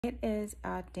It is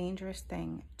a dangerous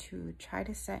thing to try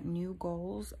to set new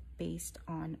goals based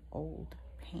on old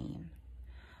pain.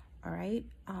 All right.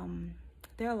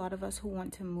 There are a lot of us who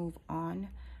want to move on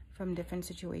from different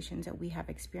situations that we have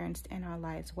experienced in our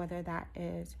lives, whether that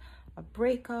is a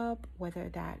breakup, whether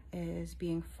that is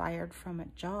being fired from a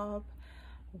job,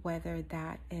 whether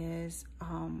that is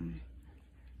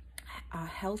a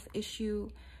health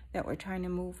issue that we're trying to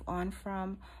move on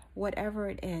from, whatever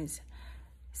it is.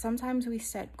 Sometimes we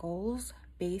set goals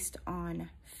based on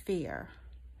fear.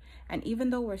 And even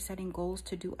though we're setting goals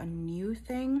to do a new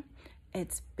thing,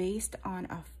 it's based on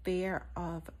a fear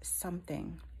of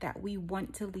something that we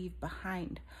want to leave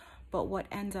behind. But what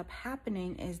ends up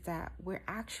happening is that we're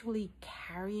actually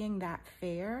carrying that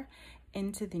fear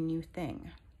into the new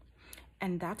thing.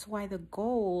 And that's why the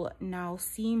goal now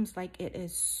seems like it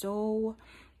is so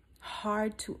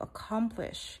hard to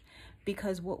accomplish,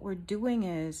 because what we're doing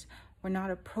is we're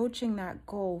not approaching that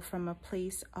goal from a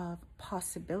place of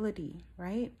possibility,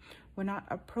 right? We're not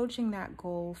approaching that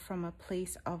goal from a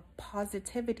place of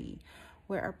positivity.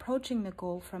 We're approaching the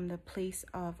goal from the place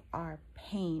of our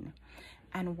pain.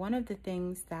 And one of the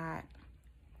things that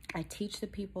I teach the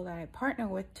people that I partner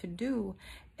with to do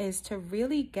is to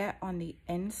really get on the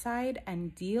inside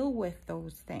and deal with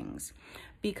those things,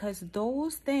 because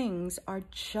those things are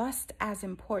just as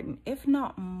important, if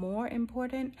not more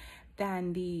important,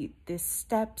 than the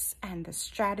steps and the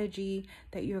strategy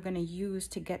that you're going to use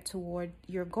to get toward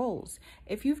your goals.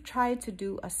 If you've tried to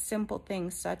do a simple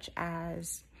thing such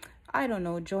as, I don't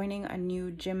know, joining a new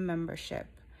gym membership,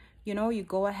 you know, you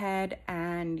go ahead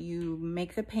and you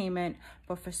make the payment,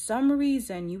 but for some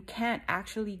reason you can't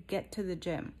actually get to the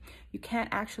gym. You can't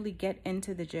actually get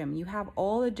into the gym. You have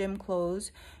all the gym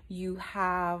clothes, you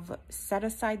have set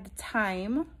aside the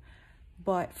time,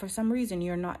 but for some reason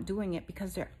you're not doing it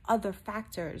because there are other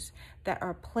factors that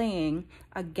are playing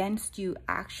against you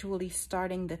actually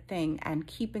starting the thing and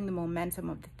keeping the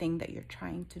momentum of the thing that you're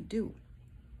trying to do.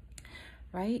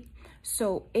 Right?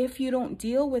 So if you don't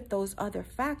deal with those other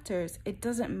factors, it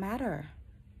doesn't matter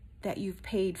that you've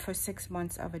paid for 6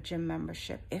 months of a gym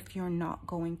membership if you're not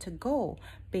going to go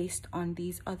based on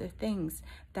these other things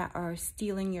that are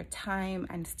stealing your time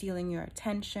and stealing your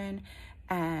attention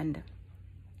and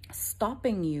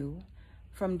stopping you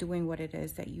from doing what it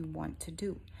is that you want to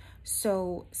do.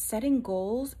 So setting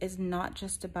goals is not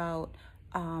just about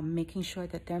making sure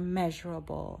that they're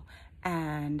measurable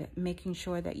and making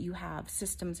sure that you have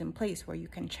systems in place where you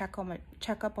can check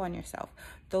up on yourself.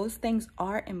 Those things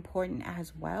are important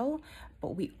as well, but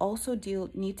we also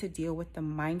need to deal with the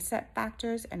mindset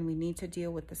factors, and we need to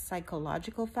deal with the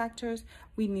psychological factors.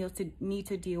 We need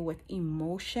to deal with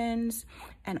emotions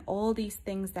and all these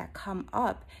things that come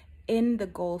up in the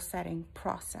goal setting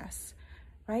process,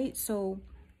 right? So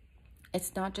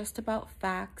it's not just about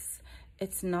facts.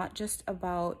 It's not just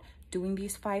about doing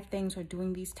these 5 things or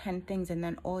doing these 10 things and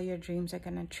then all your dreams are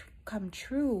going to come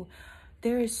true.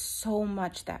 There is so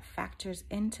much that factors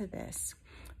into this.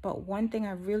 But one thing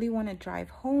I really want to drive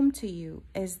home to you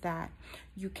is that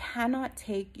you cannot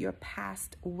take your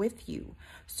past with you.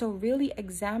 So really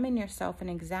examine yourself and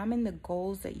examine the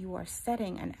goals that you are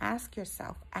setting and ask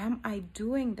yourself, am I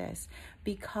doing this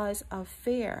because of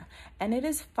fear? And it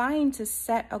is fine to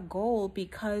set a goal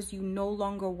because you no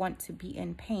longer want to be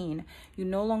in pain. You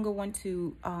no longer want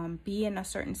to be in a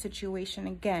certain situation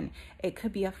again. It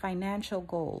could be a financial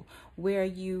goal where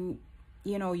you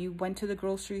went to the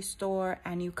grocery store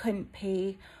and you couldn't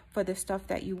pay for the stuff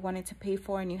that you wanted to pay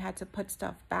for and you had to put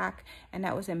stuff back, and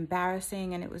that was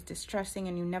embarrassing and it was distressing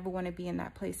and you never want to be in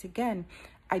that place again.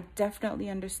 I definitely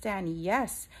understand.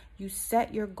 Yes, you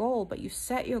set your goal, but you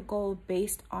set your goal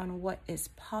based on what is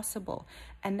possible.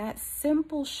 And that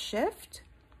simple shift,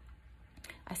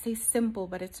 I say simple,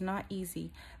 but it's not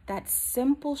easy. That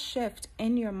simple shift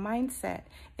in your mindset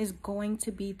is going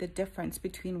to be the difference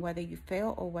between whether you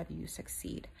fail or whether you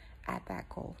succeed at that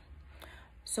goal.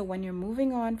 So when you're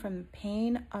moving on from the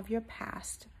pain of your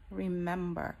past,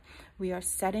 remember, we are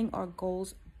setting our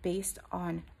goals based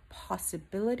on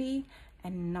possibility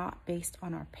and not based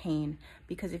on our pain.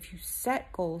 Because if you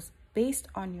set goals based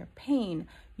on your pain,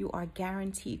 you are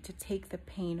guaranteed to take the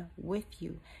pain with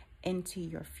you into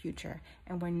your future.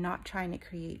 And we're not trying to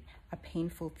create a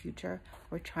painful future.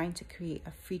 We're trying to create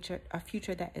a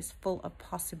future that is full of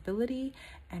possibility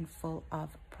and full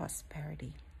of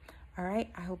prosperity. All right,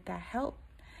 I hope that helped.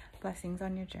 Blessings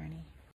on your journey.